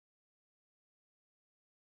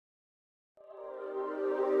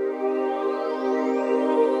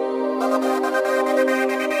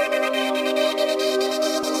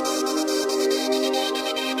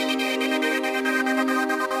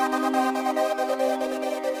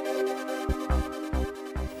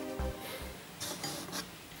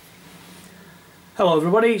Hello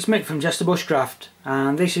everybody, it's Mick from JesterBushcraft,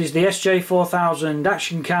 and this is the SJ4000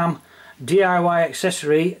 Action Cam DIY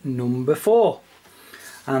accessory number 4,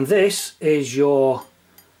 and this is your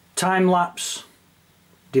time-lapse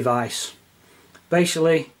device.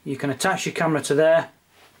 Basically you can attach your camera to there,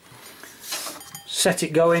 set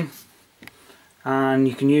it going, and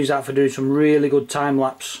you can use that for doing some really good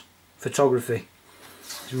time-lapse photography.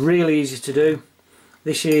 It's really easy to do.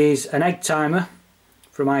 This is an egg timer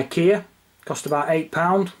from Ikea. Cost about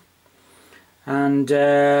 £8, and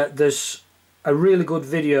there's a really good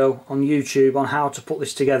video on YouTube on how to put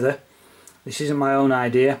this together. This isn't my own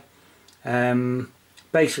idea.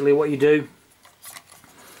 Basically what you do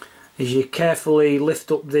is you carefully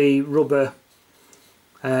lift up the rubber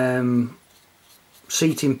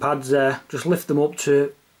seating pads there, just lift them up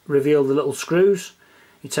to reveal the little screws.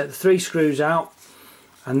 You take the 3 screws out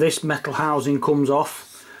and this metal housing comes off,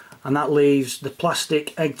 and that leaves the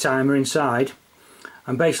plastic egg timer inside.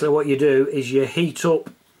 And basically what you do is you heat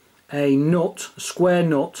up a nut, a square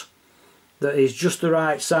nut that is just the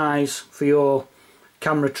right size for your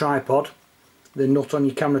camera tripod, the nut on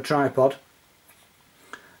your camera tripod,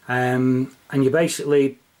 and you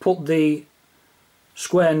basically put the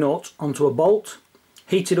square nut onto a bolt,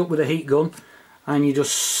 heat it up with a heat gun, and you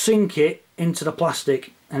just sink it into the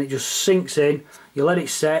plastic, and it just sinks in. You let it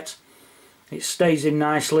set. It stays in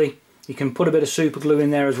nicely. You can put a bit of super glue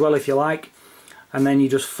in there as well if you like, and then you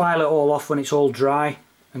just file it all off when it's all dry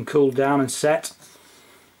and cooled down and set.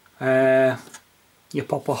 You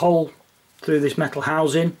pop a hole through this metal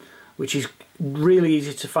housing, which is really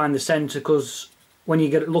easy to find the centre, because when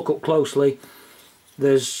you look up closely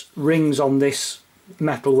there's rings on this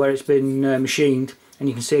metal where it's been machined, and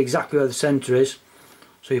you can see exactly where the centre is.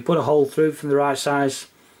 So you put a hole through from the right size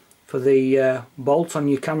for the bolt on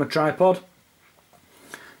your camera tripod.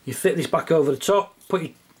 You fit this back over the top, put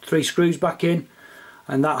your 3 screws back in,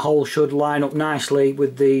 and that hole should line up nicely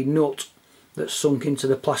with the nut that's sunk into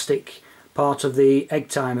the plastic part of the egg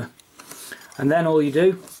timer. And then all you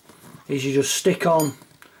do is you just stick on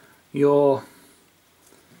your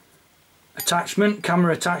attachment,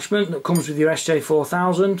 camera attachment that comes with your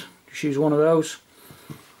SJ4000. Just use one of those,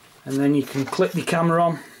 and then you can clip the camera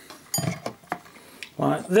on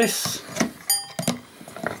like this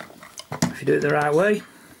if you do it the right way.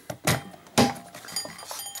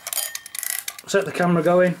 Set the camera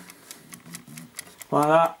going like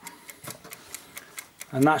that,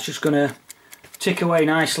 and that's just going to tick away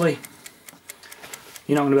nicely.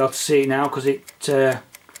 You're not going to be able to see it now because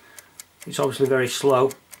it's obviously very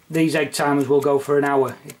slow. These egg timers will go for an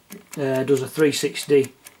hour. It does a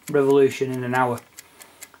 360 revolution in an hour,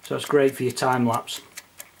 so it's great for your time lapse.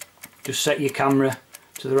 Just set your camera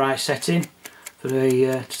to the right setting for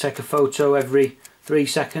to take a photo every 3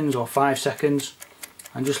 seconds or 5 seconds,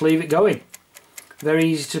 and just leave it going. Very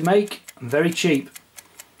easy to make and very cheap.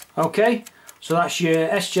 Okay, so that's your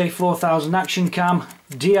SJ4000 Action Cam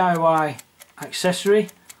DIY accessory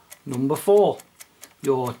number 4,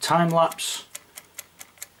 your time-lapse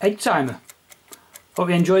egg timer. Hope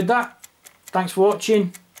you enjoyed that. Thanks for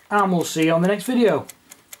watching, and we'll see you on the next video.